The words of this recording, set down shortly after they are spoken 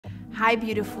Hi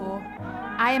beautiful,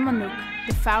 I am Anouk,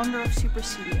 the founder of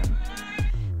Supercilium.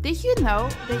 Did you know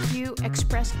that you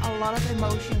express a lot of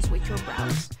emotions with your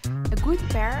brows? A good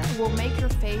pair will make your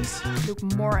face look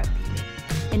more appealing.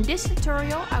 In this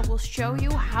tutorial I will show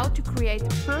you how to create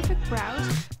the perfect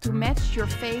brows to match your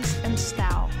face and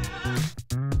style.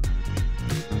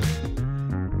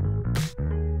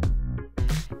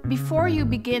 Before you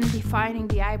begin defining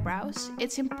the eyebrows,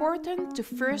 it's important to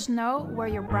first know where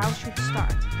your brow should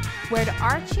start, where the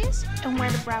arch is and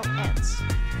where the brow ends.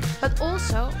 But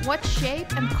also what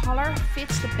shape and color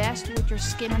fits the best with your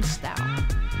skin and style.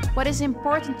 What is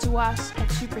important to us at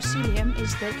Supercilium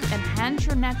is that you enhance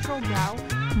your natural brow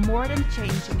more than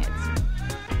changing it.